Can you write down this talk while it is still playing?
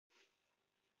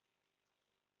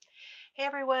Hey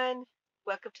everyone,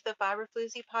 welcome to the Fiber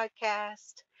Floozy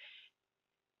podcast.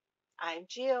 I'm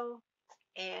Jill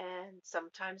and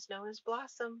sometimes known as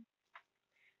Blossom.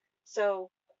 So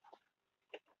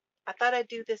I thought I'd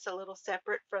do this a little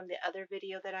separate from the other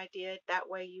video that I did. That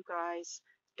way you guys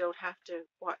don't have to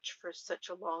watch for such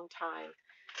a long time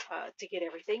to get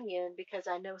everything in because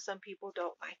I know some people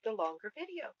don't like the longer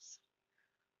videos.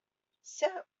 So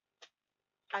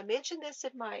I mentioned this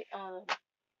in my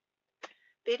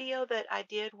video that I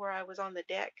did where I was on the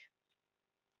deck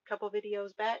a couple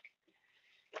videos back.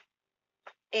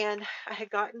 And I had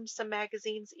gotten some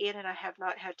magazines in and I have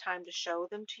not had time to show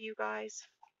them to you guys.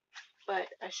 But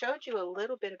I showed you a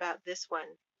little bit about this one.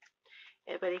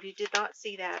 But if you did not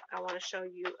see that, I want to show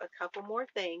you a couple more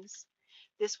things.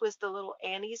 This was the little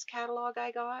Annie's catalog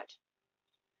I got.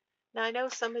 Now I know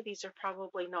some of these are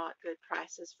probably not good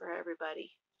prices for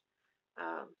everybody.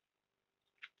 Um,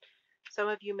 some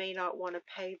of you may not want to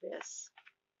pay this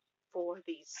for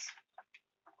these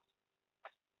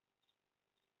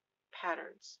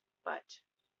patterns, but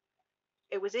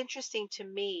it was interesting to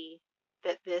me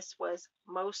that this was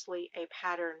mostly a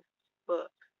pattern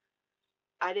book.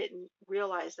 I didn't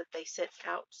realize that they sent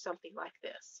out something like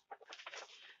this.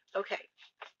 Okay,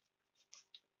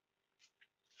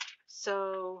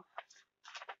 so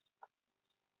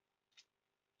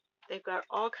they've got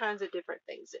all kinds of different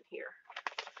things in here.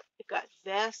 They've got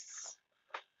vests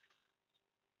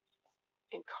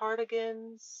and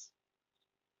cardigans.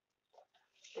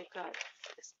 They've got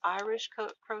this Irish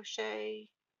crochet.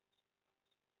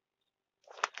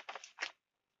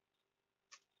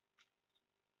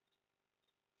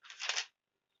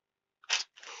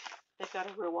 They've got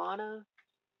a Rwana.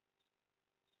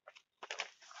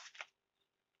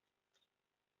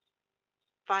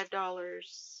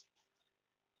 $5.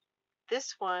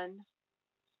 This one,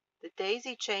 the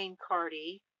Daisy Chain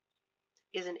Cardi,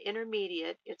 is an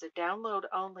intermediate. It's a download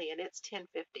only, and it's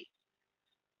 $10.50.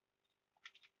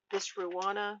 This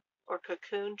Rwana or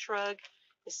Cocoon Trug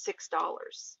is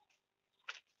 $6.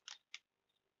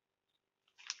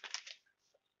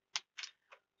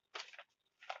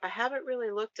 I haven't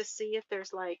really looked to see if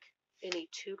there's like any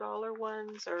 $2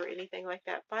 ones or anything like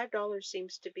that. $5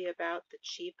 seems to be about the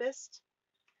cheapest.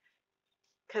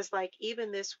 Because like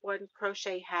even this one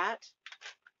crochet hat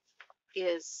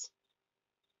is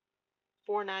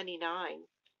 $4.99.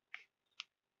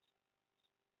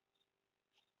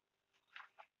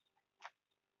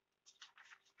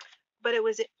 But it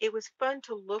was fun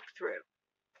to look through.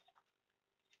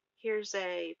 Here's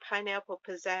a pineapple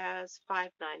pizzazz, $5.99.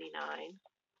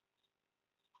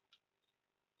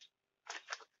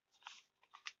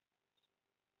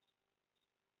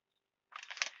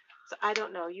 So I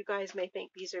don't know. You guys may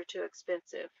think these are too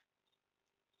expensive.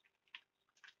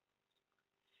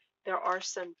 There are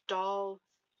some doll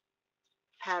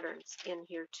patterns in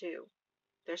here too.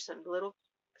 There's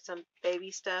some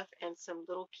baby stuff and some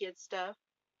little kid stuff.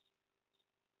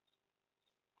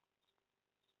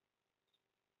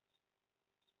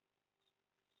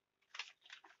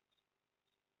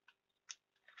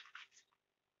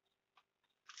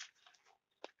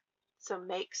 Some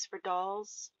makes for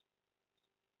dolls.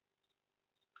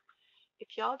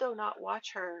 If y'all do not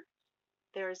watch her,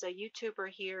 there's a YouTuber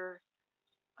here.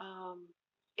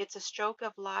 It's a Stroke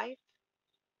of Life,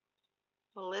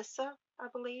 Melissa, I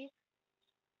believe,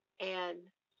 and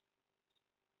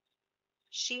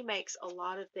she makes a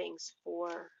lot of things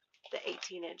for the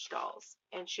 18-inch dolls.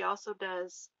 And she also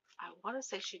does, I want to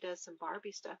say she does some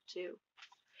Barbie stuff too,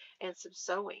 and some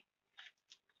sewing.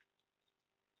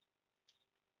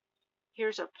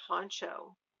 Here's a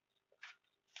poncho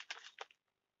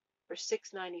for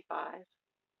 $6.95.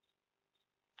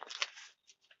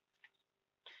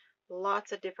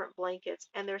 Lots of different blankets.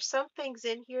 And there's some things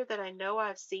in here that I know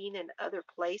I've seen in other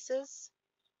places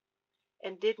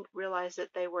and didn't realize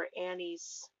that they were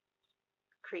Annie's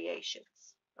creations,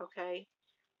 okay?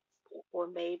 Or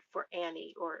made for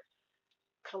Annie or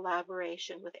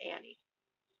collaboration with Annie.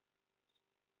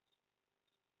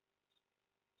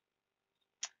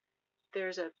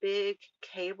 There's a big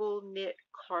cable knit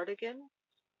cardigan,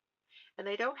 and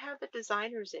they don't have the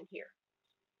designers in here,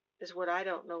 is what I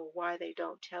don't know why they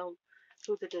don't tell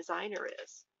who the designer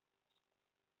is.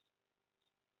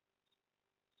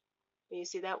 You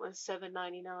see that one's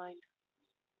 $7.99.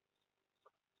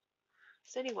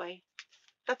 So anyway,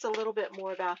 that's a little bit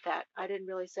more about that. I didn't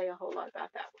really say a whole lot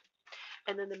about that one.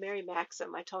 And then the Mary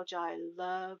Maxim, I told you I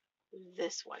love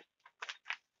this one.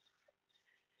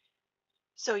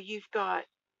 So you've got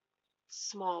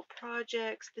small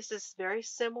projects. This is very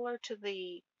similar to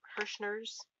the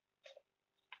Hirschner's.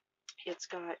 It's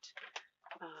got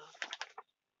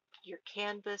your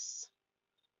canvas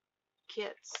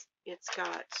kits. It's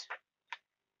got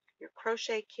your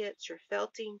crochet kits, your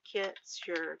felting kits,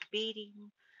 your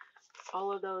beading,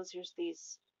 all of those. Here's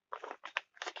these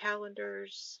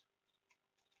calendars,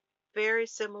 very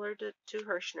similar to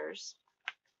Hirschner's.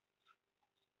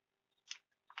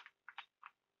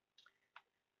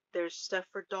 There's stuff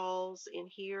for dolls in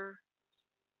here.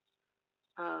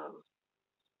 Um,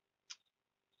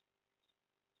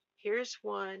 Here's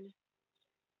one.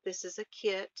 This is a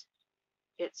kit.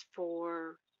 It's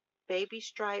for baby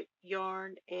stripe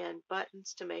yarn and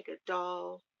buttons to make a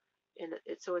doll. And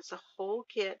so it's a whole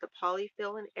kit, the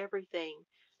polyfill and everything,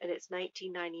 and it's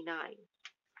 $19.99.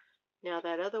 Now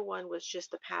that other one was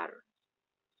just a pattern.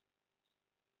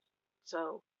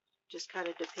 So just kind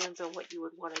of depends on what you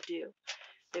would want to do.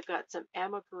 They've got some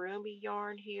amigurumi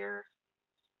yarn here.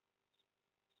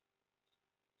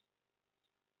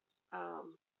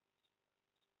 Um,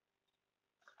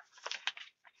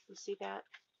 you see that?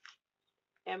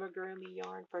 Amigurumi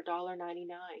yarn for $1.99.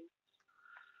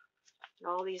 And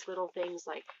all these little things,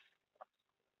 like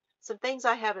some things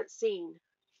I haven't seen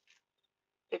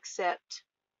except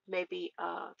maybe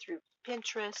through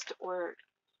Pinterest, or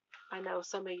I know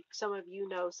some of you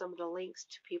know some of the links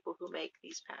to people who make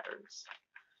these patterns.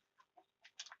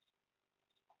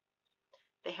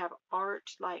 They have art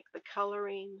like the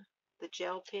coloring, the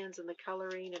gel pens and the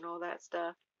coloring and all that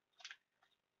stuff.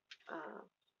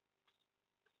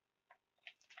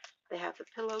 They have the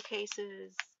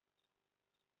pillowcases.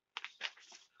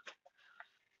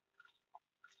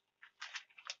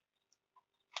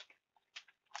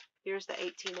 Here's the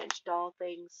 18-inch doll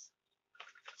things.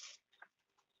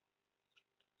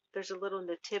 There's a little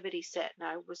nativity set, and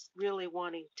I was really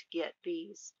wanting to get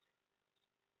these.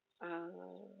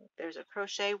 There's a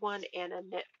crochet one and a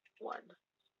knit one.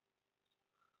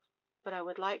 But I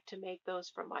would like to make those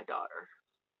for my daughter.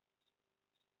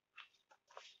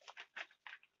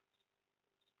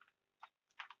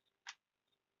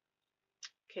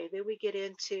 Okay, then we get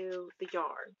into the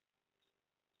yarn.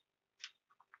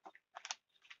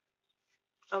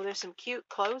 Oh, there's some cute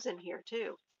clothes in here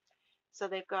too. So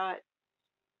they've got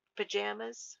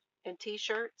pajamas and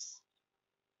t-shirts.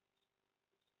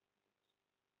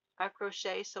 I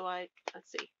crochet, so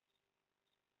let's see.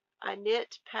 I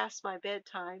knit past my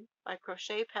bedtime. I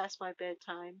crochet past my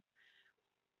bedtime.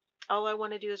 All I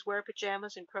want to do is wear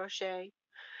pajamas and crochet.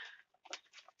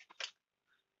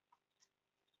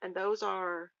 And those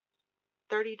are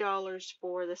 $30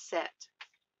 for the set.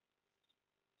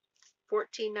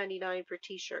 $14.99 for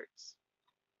t-shirts.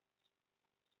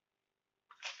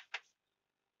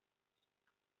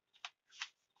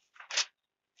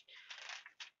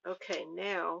 Okay,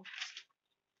 now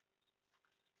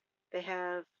they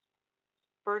have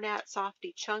Bernat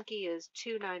Softy Chunky is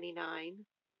 $2.99.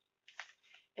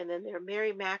 And then their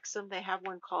Mary Maxim, they have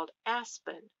one called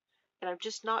Aspen. And I'm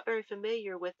just not very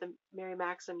familiar with the Mary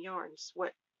Maxim yarns.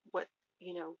 What what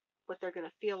they're going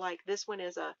to feel like. This one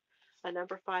is a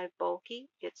number 5 bulky.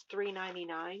 It's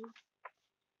 $3.99.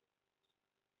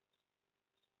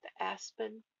 The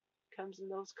Aspen comes in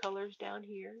those colors down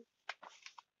here.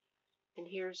 And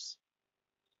here's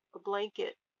a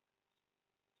blanket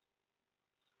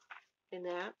in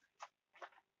that.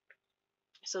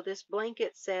 So this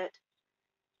blanket set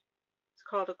is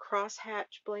called a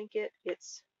crosshatch blanket.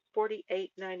 It's $48.99.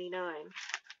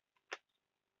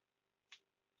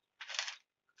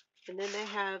 And then they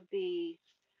have the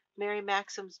Mary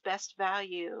Maxim's Best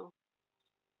Value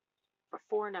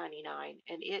for $4.99,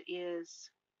 and it is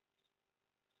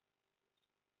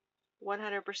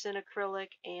 100% acrylic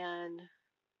and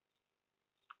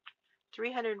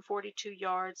 342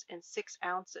 yards and 6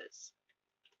 ounces.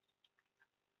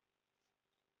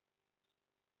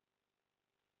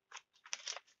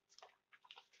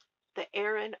 The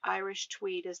Aran Irish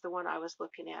Tweed is the one I was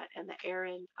looking at, and the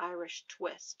Aran Irish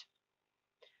Twist.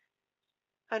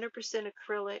 100%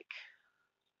 acrylic,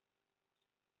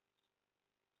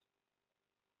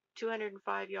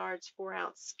 205 yards,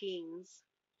 4-ounce skeins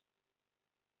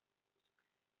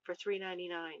for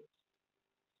 $3.99.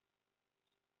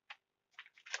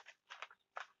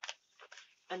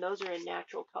 And those are in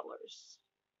natural colors.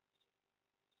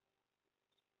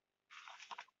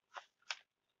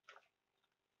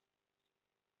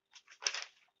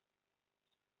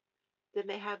 Then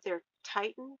they have their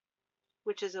Titan,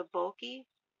 which is a bulky,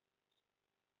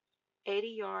 80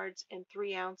 yards and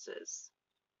 3 ounces,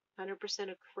 100%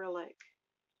 acrylic,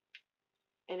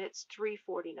 and it's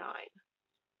 $3.49.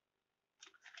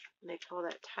 And they call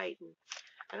that Titan.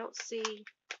 I don't see,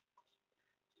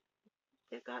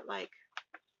 they've got like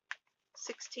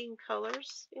 16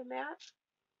 colors in that,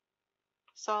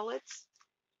 solids.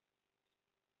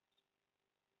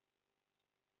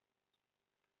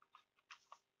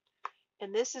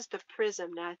 And this is the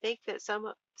prism. Now I think that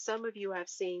some of you I've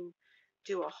seen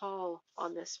do a haul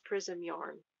on this prism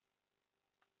yarn.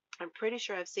 I'm pretty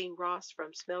sure I've seen Ross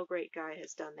from Smell Great Guy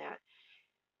has done that.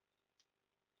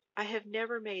 I have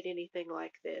never made anything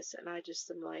like this, and I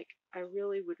just am like, I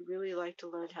really would really like to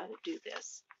learn how to do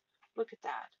this. Look at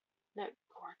that. Isn't that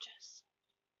gorgeous?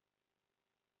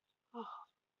 Oh,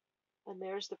 and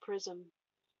there's the prism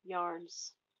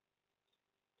yarns.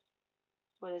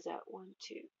 What is that? 1,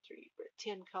 2, 3,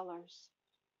 10 colors.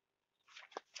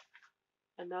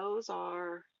 And those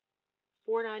are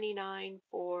 $4.99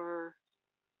 for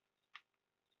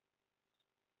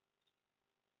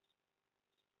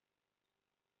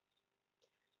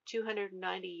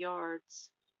 290 yards.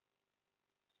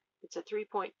 It's a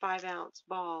 3.5 ounce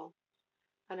ball,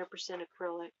 100%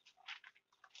 acrylic.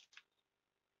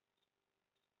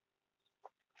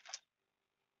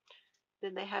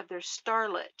 Then they have their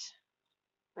Starlet.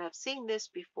 I've seen this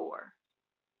before.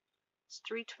 It's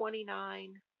 $3.29,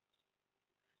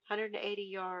 180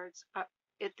 yards.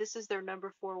 This is their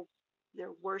number 4.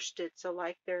 They're worsted, so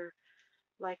like their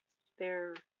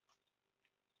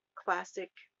classic.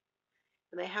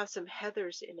 And they have some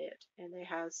heathers in it, and they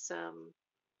have some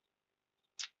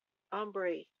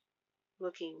ombre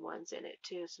looking ones in it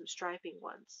too, some striping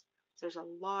ones. So there's a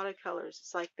lot of colors.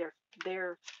 It's like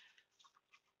their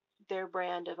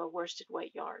brand of a worsted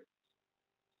weight yarn.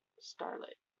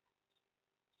 Starlet.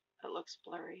 It looks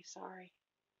blurry, sorry.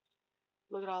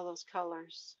 Look at all those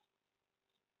colors.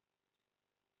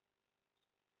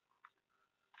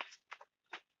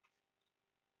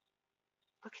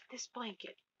 Look at this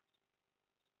blanket.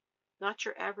 Not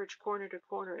your average corner to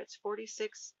corner. It's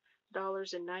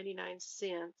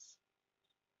 $46.99.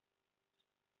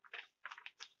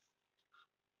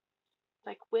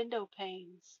 Like window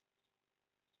panes.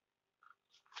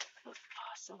 That's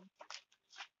awesome.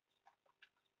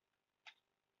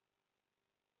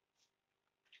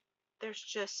 There's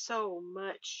just so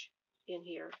much in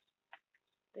here.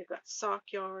 They've got sock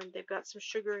yarn. They've got some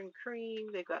sugar and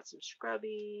cream. They've got some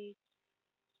scrubby,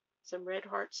 some Red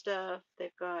Heart stuff.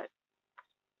 They've got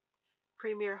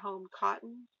Premier Home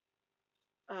Cotton.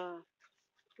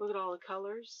 Look at all the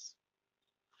colors.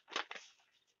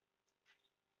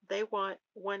 They want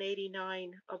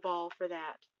 $189 a ball for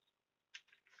that.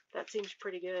 That seems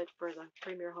pretty good for the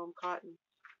Premier Home Cotton.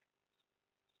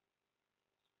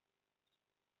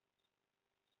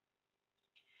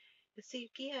 And see,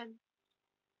 again,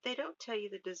 they don't tell you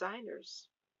the designers.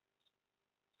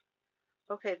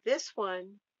 Okay, this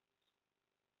one,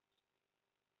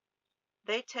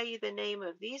 they tell you the name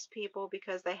of these people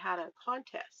because they had a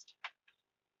contest.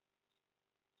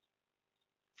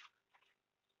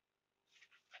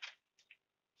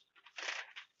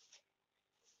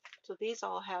 So these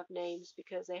all have names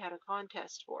because they had a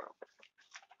contest for them.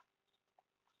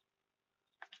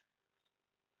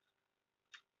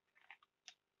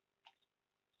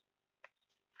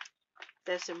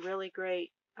 There's some really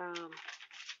great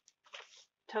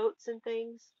totes and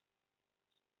things.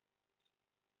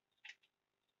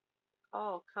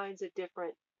 All kinds of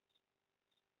different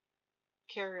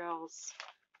carry-alls.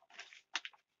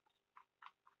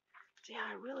 Yeah,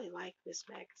 I really like this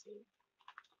magazine.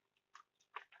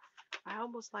 I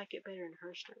almost like it better than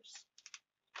Hirschner's.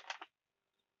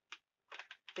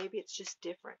 Maybe it's just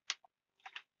different.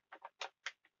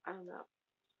 I don't know.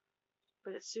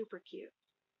 But it's super cute.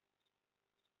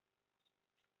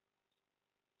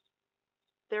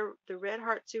 The Red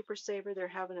Heart Super Saver, they're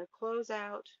having a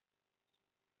closeout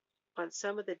on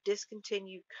some of the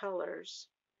discontinued colors,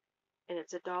 and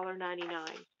it's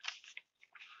 $1.99.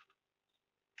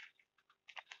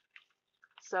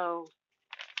 So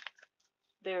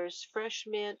there's Fresh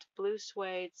Mint, Blue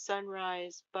Suede,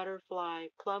 Sunrise, Butterfly,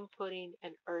 Plum Pudding,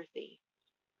 and Earthy.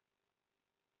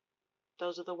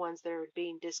 Those are the ones that are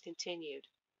being discontinued.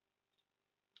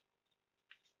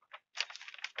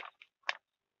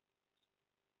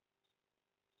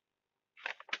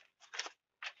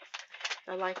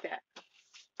 I like that.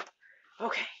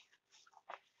 Okay.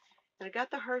 And I got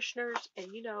the Hirschners,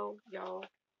 and you know, y'all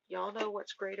know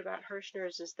what's great about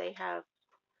Hirschners is they have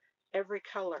every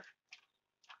color.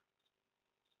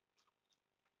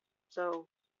 So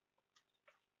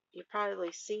you've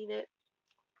probably seen it.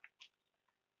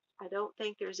 I don't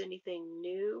think there's anything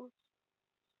new.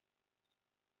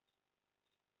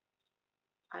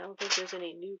 I don't think there's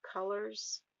any new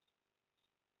colors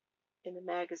in the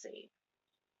magazine.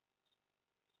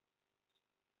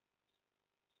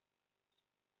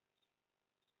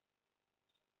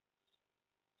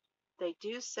 They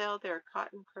do sell their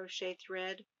cotton crochet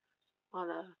thread on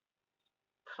a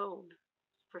cone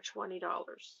for $20.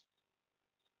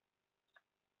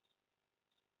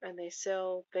 and they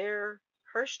sell their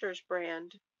Hershter's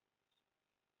brand.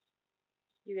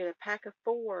 You get a pack of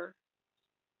 4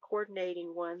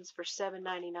 coordinating ones for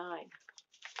 $7.99.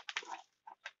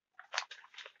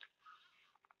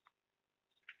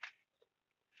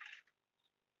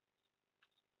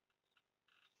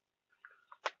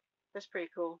 That's pretty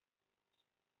cool.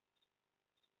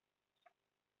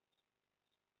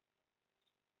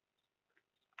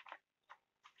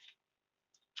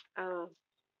 Um,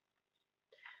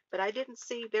 but I didn't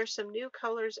see, there's some new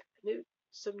colors,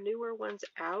 some newer ones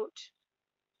out,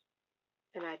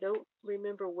 and I don't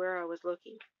remember where I was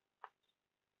looking.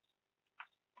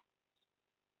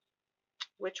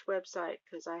 Which website,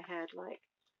 because I had like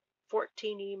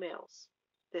 14 emails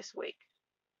this week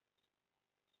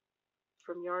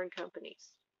from yarn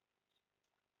companies.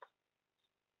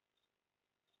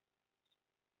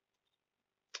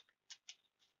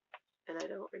 And I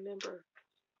don't remember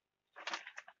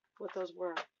what those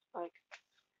were. Like,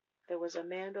 there was a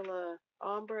mandala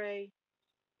ombre,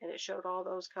 and it showed all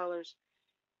those colors.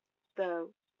 The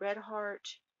Red Heart,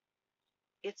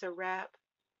 It's a Wrap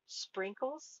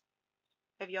sprinkles.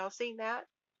 Have y'all seen that?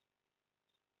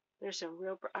 There's some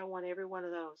real, I want every one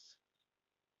of those.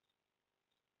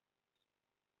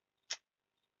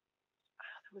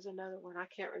 There was another one, I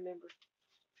can't remember.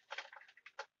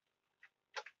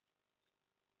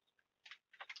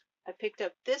 I picked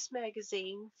up this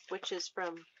magazine, which is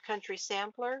from Country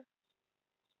Sampler.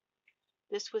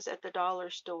 This was at the dollar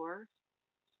store.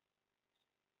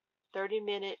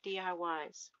 30-minute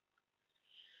DIYs.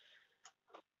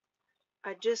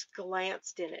 I just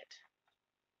glanced in it.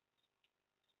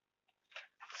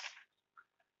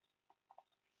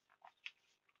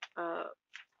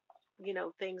 You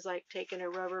know, things like taking a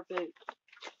rubber boot.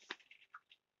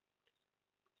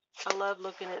 I love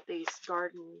looking at these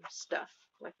garden stuff,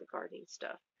 like the gardening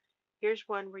stuff. Here's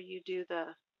one where you do the,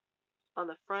 on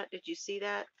the front, did you see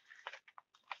that?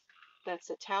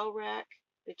 That's a towel rack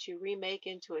that you remake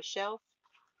into a shelf.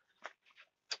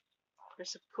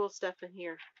 There's some cool stuff in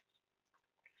here.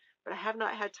 But I have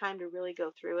not had time to really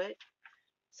go through it,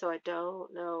 so I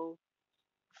don't know.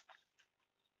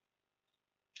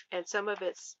 And some of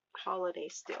it's holiday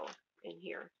still in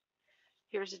here.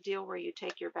 Here's a deal where you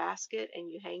take your basket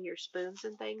and you hang your spoons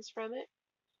and things from it.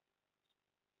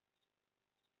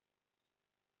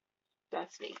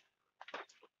 That's neat.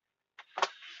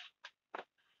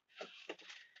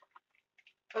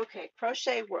 Okay,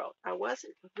 Crochet World. I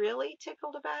wasn't really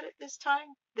tickled about it this time.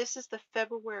 This is the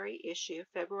February issue,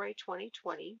 February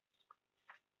 2020.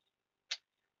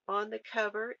 On the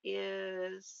cover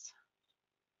is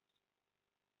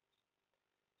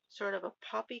sort of a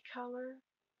poppy color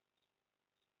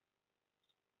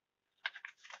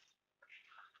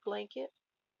blanket.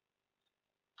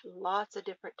 Lots of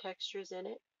different textures in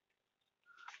it.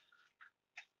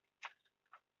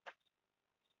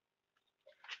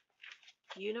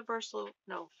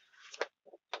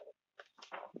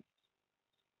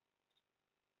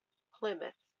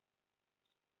 Plymouth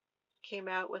came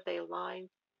out with a line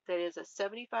that is a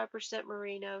 75%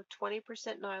 merino, 20%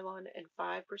 nylon, and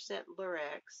 5%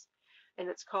 lurex, and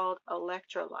it's called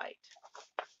Electrolyte.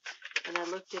 And I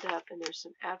looked it up, and there's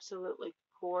some absolutely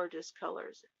gorgeous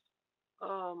colors.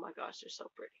 Oh my gosh, they're so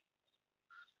pretty.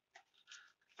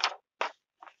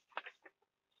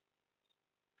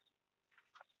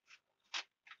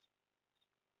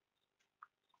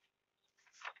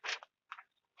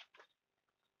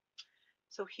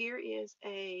 So here is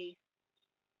a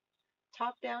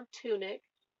top-down tunic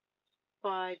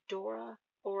by Dora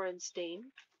Orenstein.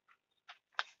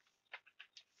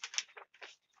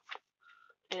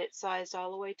 And it's sized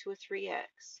all the way to a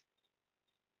 3X.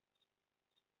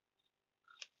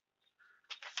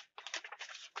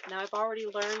 Now I've already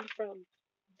learned from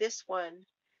this one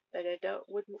that I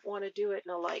wouldn't want to do it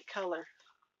in a light color.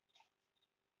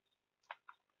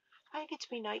 I think it's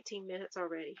been 19 minutes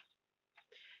already.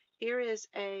 Here is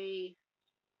a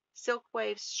Silk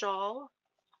Waves shawl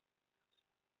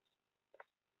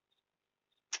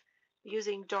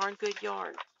using Darn Good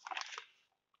yarn.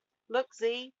 Look,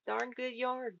 Z, darn good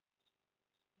yarn.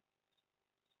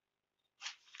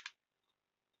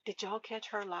 Did y'all catch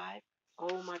her live?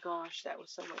 Oh my gosh, that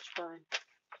was so much fun.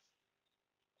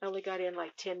 I only got in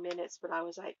like 10 minutes, but I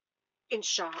was like in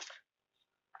shock.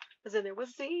 Because then there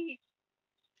was Z.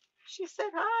 She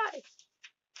said hi.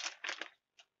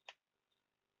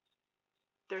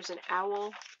 There's an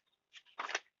owl.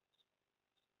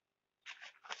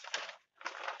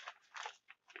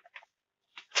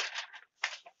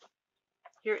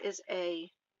 Here is a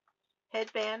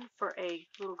headband for a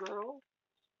little girl.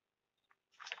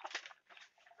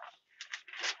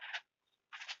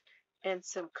 and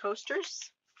some coasters.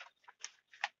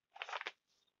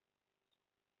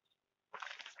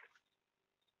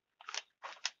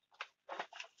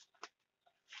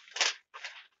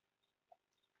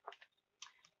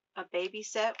 A baby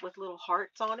set with little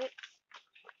hearts on it.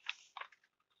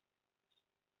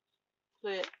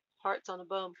 Look at hearts on a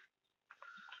bum.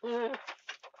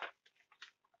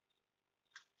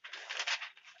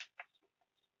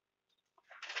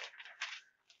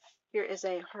 Here is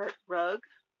a heart rug.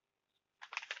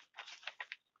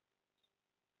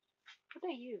 What do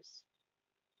they use?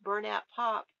 Burnout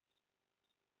pop.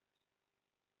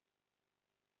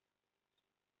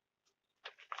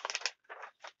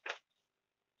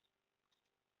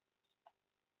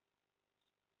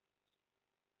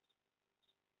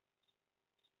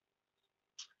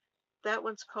 That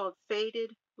one's called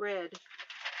Faded Red.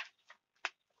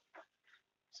 I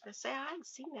was going to say, I hadn't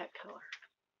seen that color.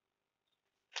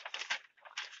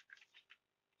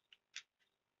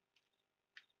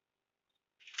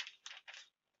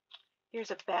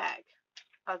 Here's a bag.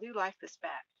 I do like this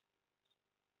bag.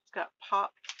 It's got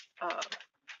pop, what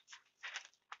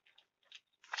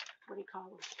do you call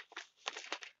them?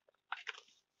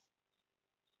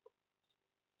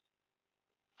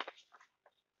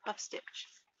 Puff stitch.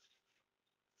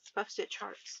 It's puff stitch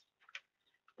hearts.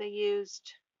 They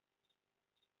used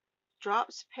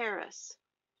Drops Paris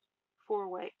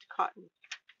 4-weight cotton.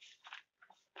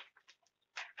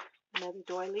 Another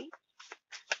doily.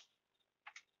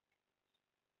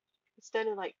 It's done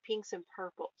in like pinks and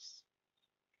purples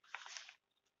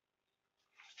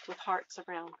with hearts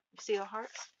around. You see the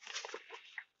hearts?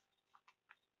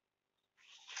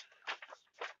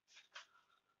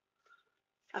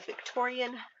 A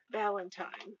Victorian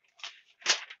Valentine.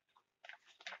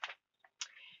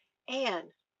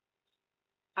 And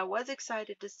I was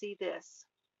excited to see this.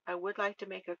 I would like to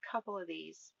make a couple of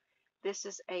these. This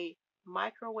is a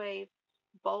microwave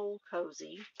bowl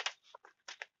cozy.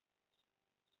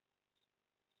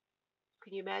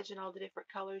 Can you imagine all the different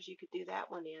colors you could do that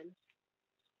one in?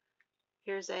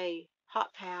 Here's a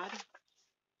hot pad.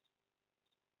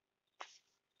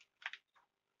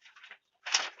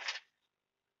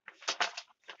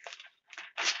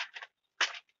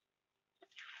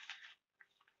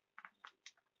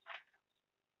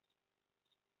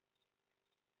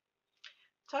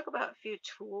 Talk about a few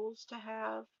tools to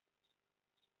have.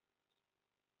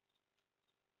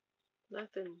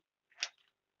 Nothing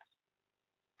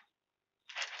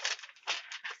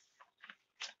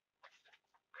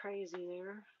crazy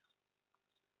there.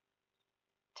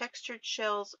 Textured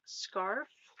shells scarf.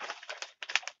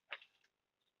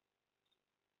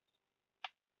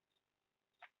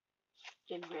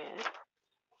 In red.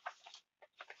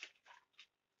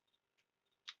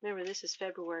 Remember, this is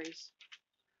February's.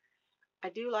 I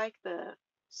do like the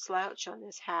slouch on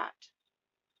this hat.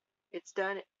 It's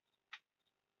done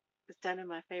in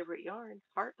my favorite yarn,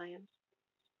 Heartland.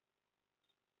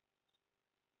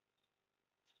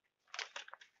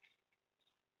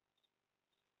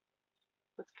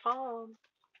 With palm.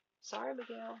 Sorry,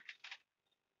 Miguel.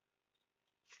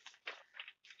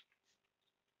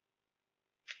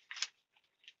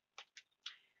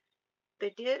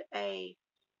 They did a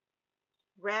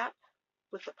wrap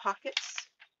with the pockets.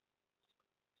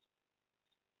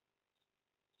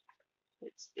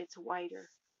 It's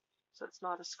whiter, so it's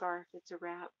not a scarf, it's a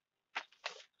wrap.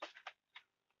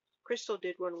 Crystal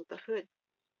did one with the hood.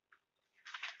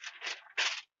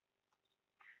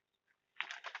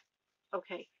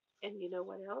 Okay, and you know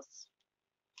what else?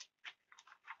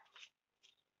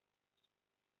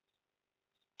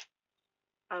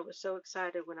 I was so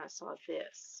excited when I saw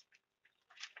this.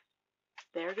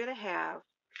 They're going to have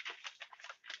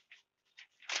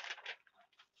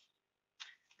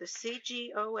the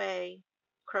CGOA,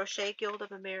 Crochet Guild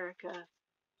of America,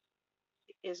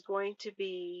 is going to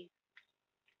be,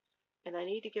 and I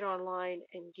need to get online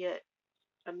and get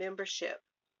a membership.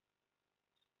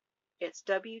 It's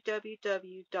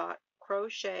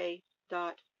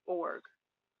www.crochet.org.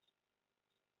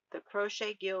 The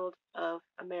Crochet Guild of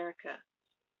America.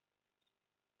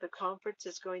 The conference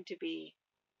is going to be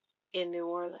in New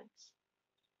Orleans,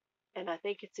 and I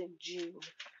think it's in June.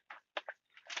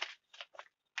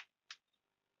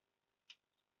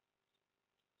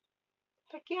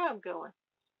 Heck yeah, I'm going.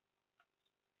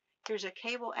 Here's a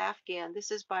cable afghan.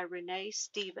 This is by Renee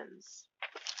Stevens.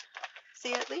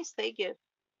 See, at least they give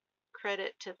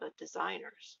credit to the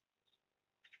designers.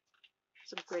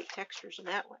 Some great textures in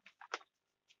that one.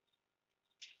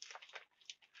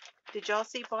 Did y'all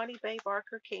see Bonnie Bay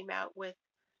Barker came out with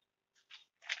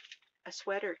a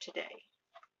sweater today?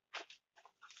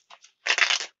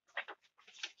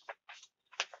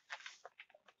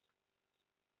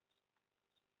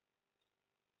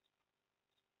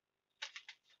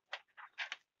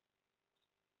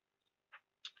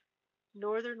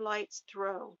 Northern Lights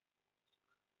Throw.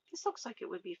 This looks like it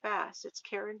would be fast. It's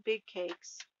Karen Big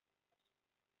Cakes.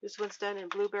 This one's done in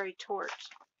Blueberry Torte.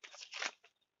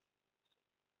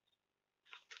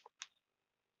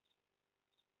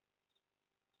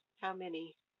 How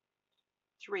many?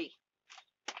 3.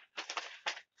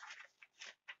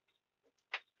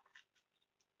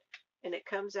 And it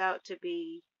comes out to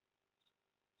be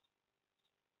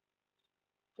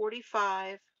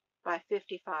 45 by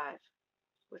 55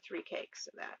 with 3 cakes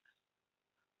of that.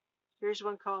 Here's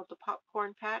one called the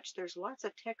Popcorn Patch. There's lots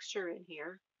of texture in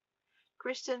here.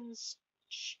 Kristen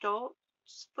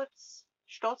Stoltzfut's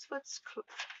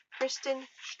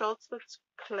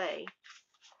Clay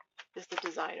is the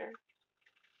designer.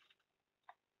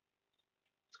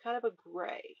 It's kind of a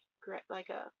gray, like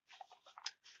a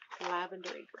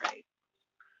lavendery gray.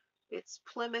 It's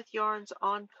Plymouth Yarns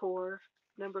Encore,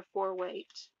 number 4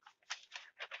 weight.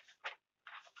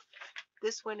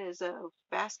 This one is a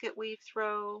basket weave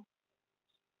throw.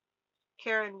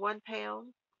 Karen 1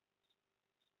 pound,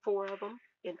 4 of them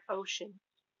in Ocean.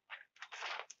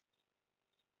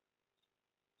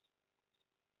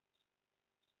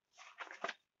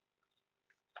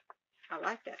 I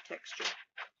like that texture.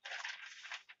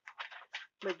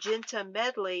 Magenta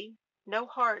Medley, no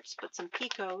hearts but some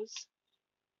picots.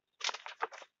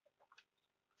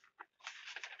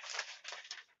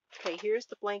 Okay, here's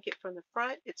the blanket from the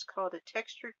front. It's called a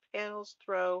Textured Panels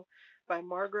Throw by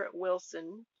Margaret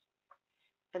Wilson.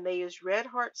 And they use Red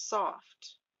Heart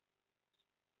Soft.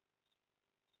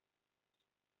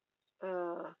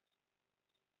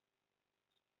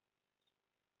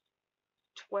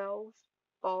 12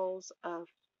 balls of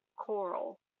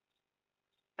coral.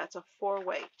 That's a 4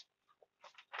 weight.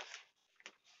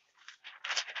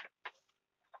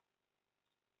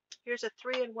 Here's a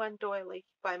 3-in-1 doily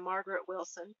by Margaret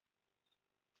Wilson.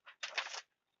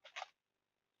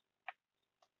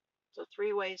 So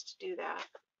 3 ways to do that.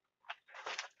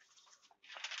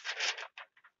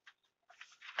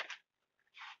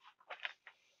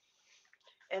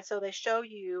 And so they show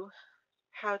you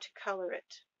how to color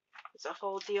it. It's a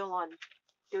whole deal on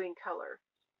doing color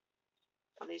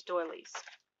on these doilies.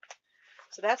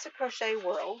 So that's a Crochet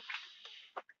World.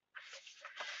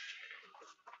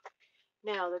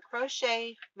 Now the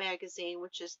Crochet magazine,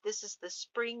 this is the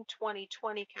Spring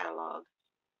 2020 catalog.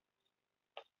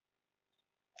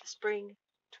 The Spring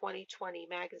 2020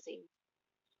 magazine.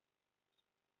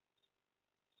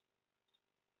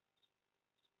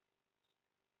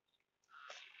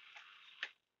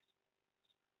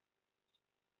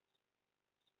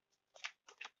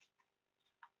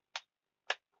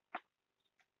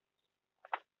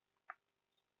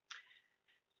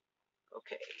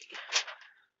 Okay.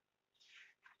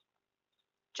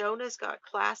 Jonah's got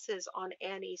classes on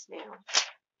Annie's now.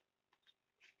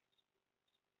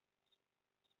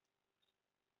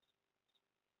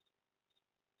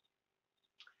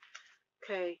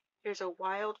 Okay, here's a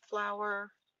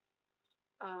wildflower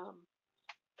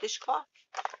dishcloth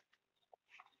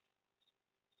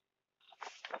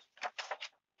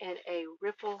and a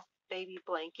ripple baby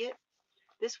blanket.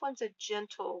 This one's a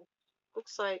gentle,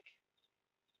 looks like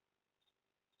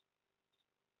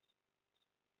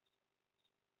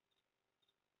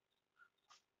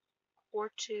 4,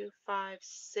 2, 5,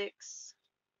 6,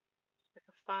 like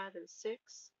a 5 and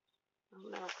 6. I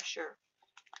don't know for sure.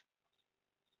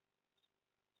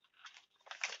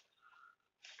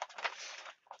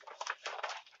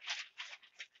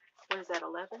 What is that,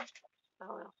 11?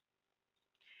 Oh well.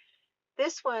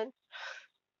 This one,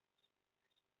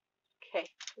 okay,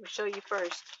 let me show you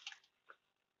first.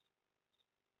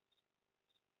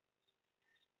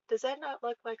 Does that not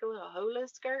look like a little hula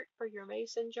skirt for your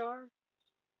mason jar?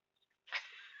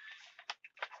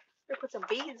 Or put some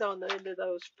beads on the end of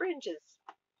those fringes.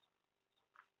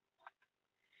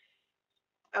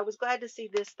 I was glad to see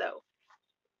this though.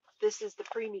 This is the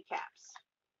preemie caps.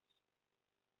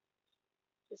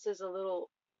 This is a little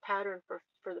pattern for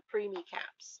the preemie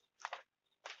caps.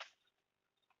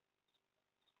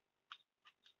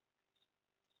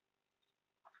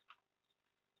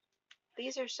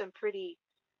 These are some pretty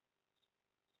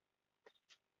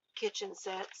kitchen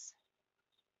sets.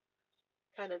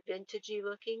 Kind of vintagey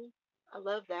looking. I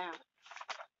love that.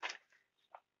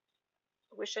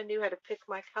 I wish I knew how to pick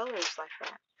my colors like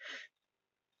that.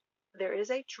 There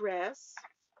is a dress.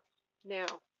 Now,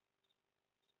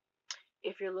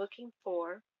 if you're looking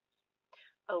for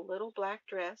a little black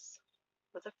dress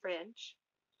with a fringe,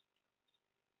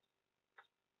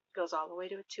 goes all the way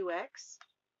to a 2X.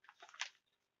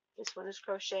 This one is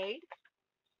crocheted.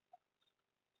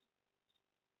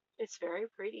 It's very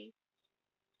pretty.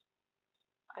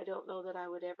 I don't know that I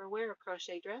would ever wear a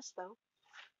crochet dress though,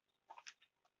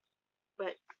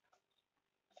 but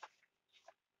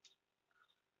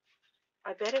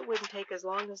I bet it wouldn't take as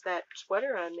long as that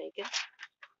sweater I'm making.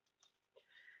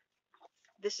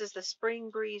 This is the Spring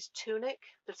Breeze tunic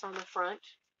that's on the front.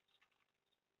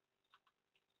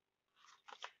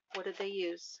 What did they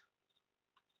use?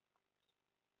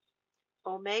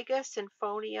 Omega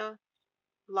Sinfonia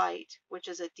Light, which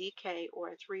is a DK or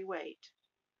a 3-weight,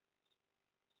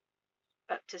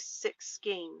 up to 6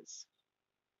 skeins.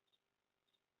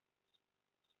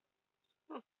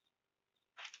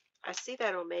 I see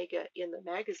that Omega in the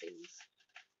magazines.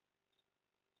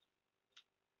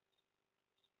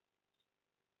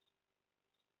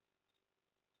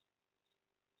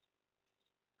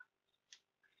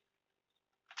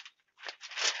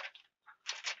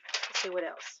 Let's see what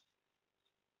else.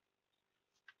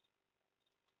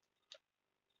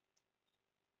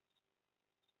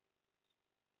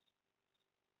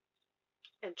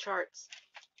 And charts.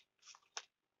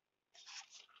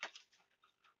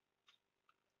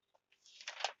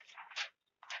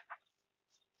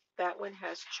 That one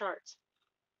has charts.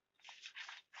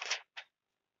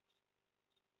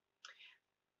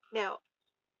 Now,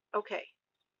 okay,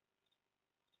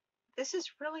 this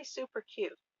is really super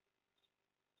cute.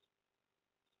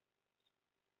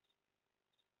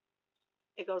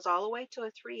 It goes all the way to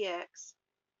a 3X.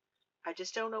 I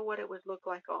just don't know what it would look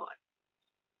like on.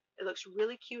 It looks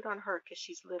really cute on her because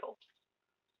she's little.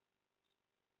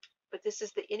 But this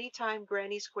is the Anytime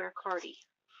Granny Square Cardi.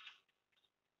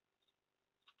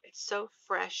 It's so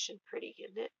fresh and pretty,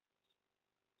 isn't it?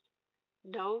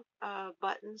 No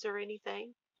buttons or anything.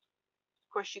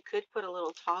 Of course, you could put a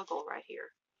little toggle right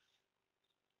here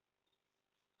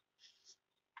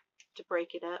to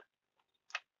break it up.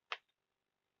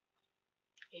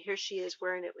 And here she is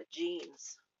wearing it with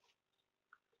jeans.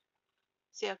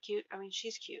 See how cute? I mean,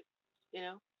 she's cute, you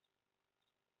know?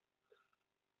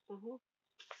 hmm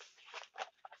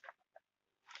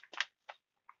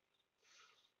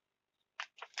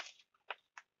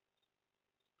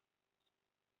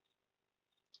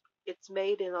It's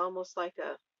made in almost like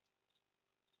a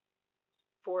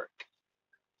fork.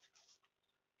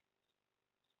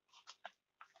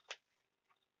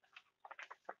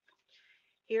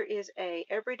 Here is a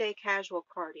everyday casual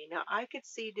cardi. Now I could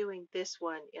see doing this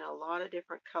one in a lot of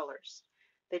different colors.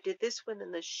 They did this one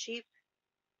in the sheep,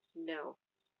 no,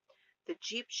 the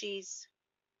Jeepses,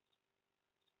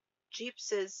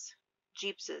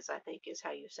 I think is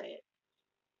how you say it.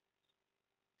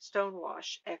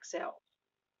 Stonewash XL.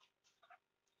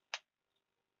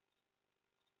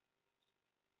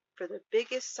 For the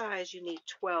biggest size, you need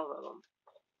 12 of them.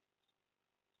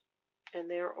 And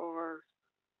there are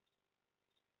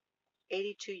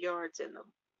 82 yards in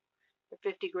them, or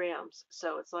 50 grams.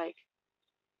 So it's like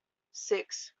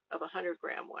 6 of a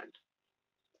 100-gram one.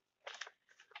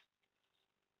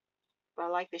 But I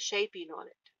like the shaping on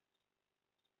it.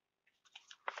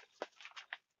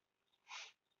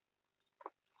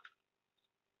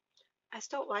 I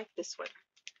still like this one.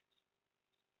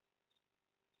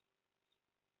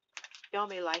 Y'all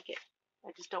may like it.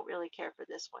 I just don't really care for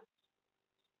this one.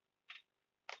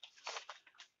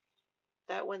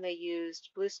 That one they used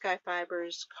Blue Sky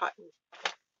Fibers cotton.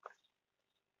 I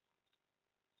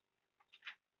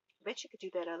bet you could do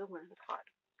that other one in the cotton.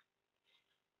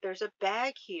 There's a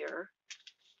bag here.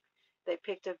 They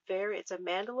picked it's a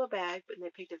mandala bag, but they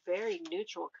picked a very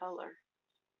neutral color.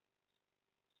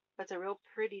 That's a real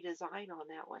pretty design on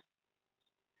that one.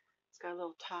 It's got a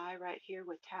little tie right here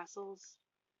with tassels.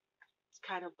 It's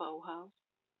kind of boho.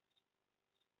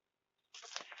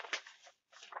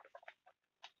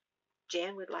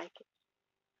 Jan would like it.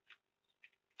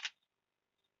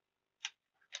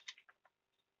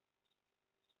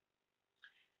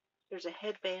 There's a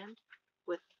headband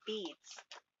with beads.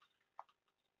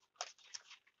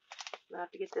 I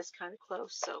have to get this kind of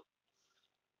close, so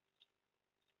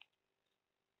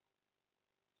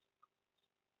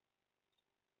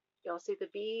y'all see the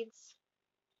beads?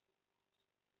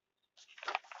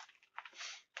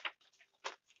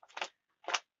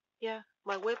 Yeah,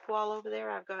 my whip wall over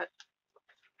there, I've got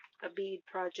a bead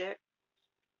project.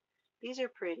 These are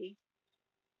pretty.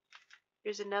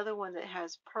 Here's another one that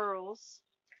has pearls.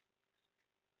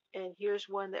 And here's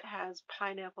one that has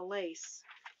pineapple lace.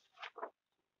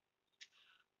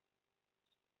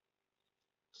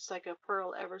 Just like a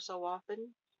pearl ever so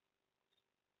often.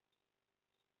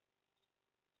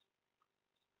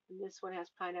 And this one has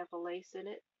pineapple lace in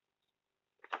it.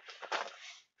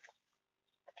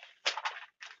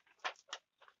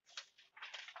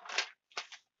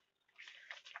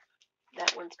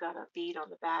 That one's got a bead on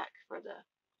the back for the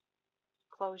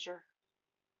closure.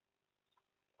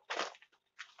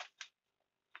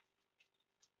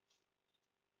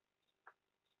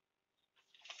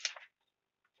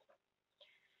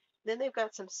 Then they've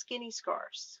got some skinny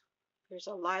scarves. There's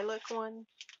a lilac one,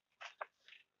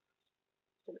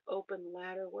 an open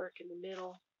ladder work in the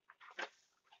middle.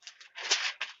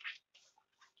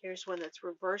 Here's one that's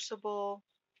reversible.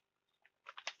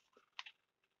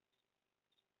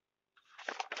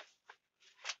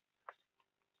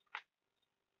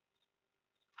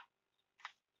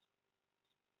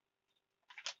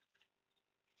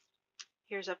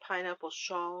 Here's a pineapple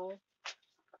shawl.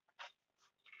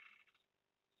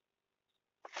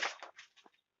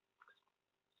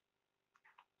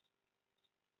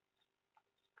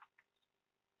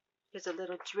 Here's a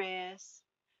little dress.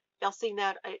 Y'all seen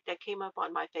that? That came up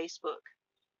on my Facebook.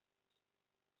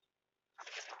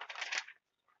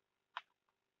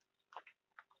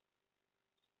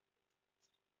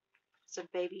 Some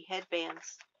baby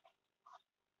headbands.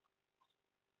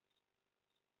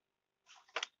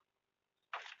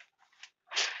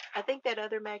 I think that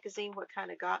other magazine, what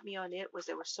kind of got me on it was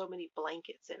there were so many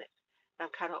blankets in it. I'm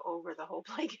kind of over the whole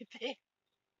blanket thing.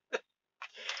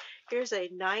 Here's a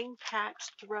 9-patch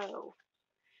throw.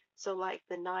 So like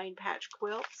the 9-patch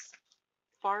quilts,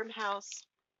 farmhouse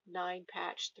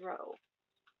 9-patch throw.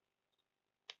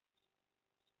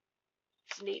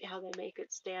 It's neat how they make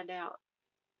it stand out.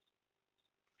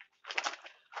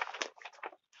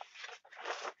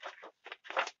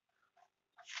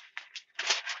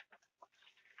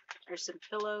 There's some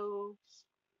pillows.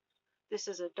 This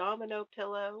is a domino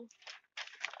pillow.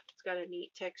 It's got a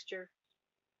neat texture.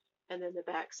 And then the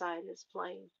back side is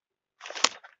plain.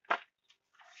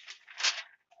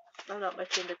 I'm not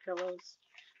much into pillows.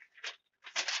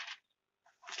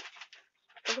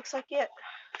 It looks like it.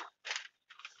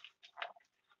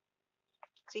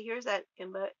 See, here's that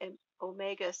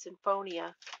Omega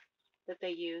Sinfonia that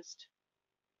they used.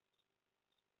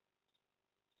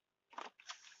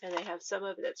 And they have some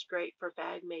of it that's great for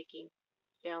bag making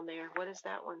down there. What is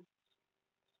that one?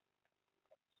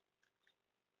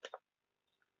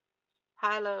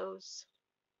 Hilos.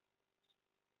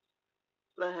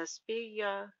 La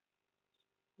Haspilla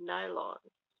Nylon.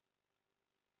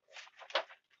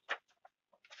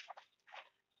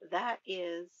 That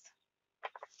is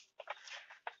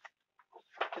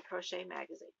the Crochet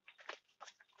magazine.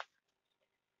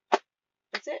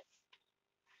 That's it.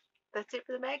 That's it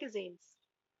for the magazines.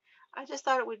 I just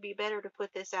thought it would be better to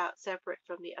put this out separate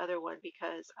from the other one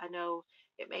because I know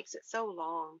it makes it so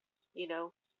long, you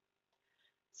know.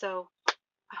 So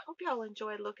I hope y'all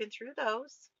enjoyed looking through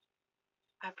those.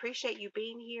 I appreciate you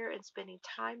being here and spending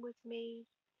time with me.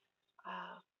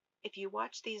 Uh, if you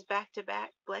watch these back to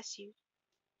back, bless you.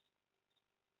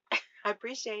 I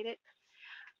appreciate it.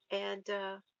 And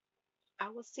I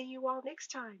will see you all next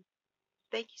time.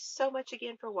 Thank you so much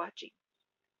again for watching.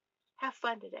 Have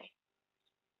fun today.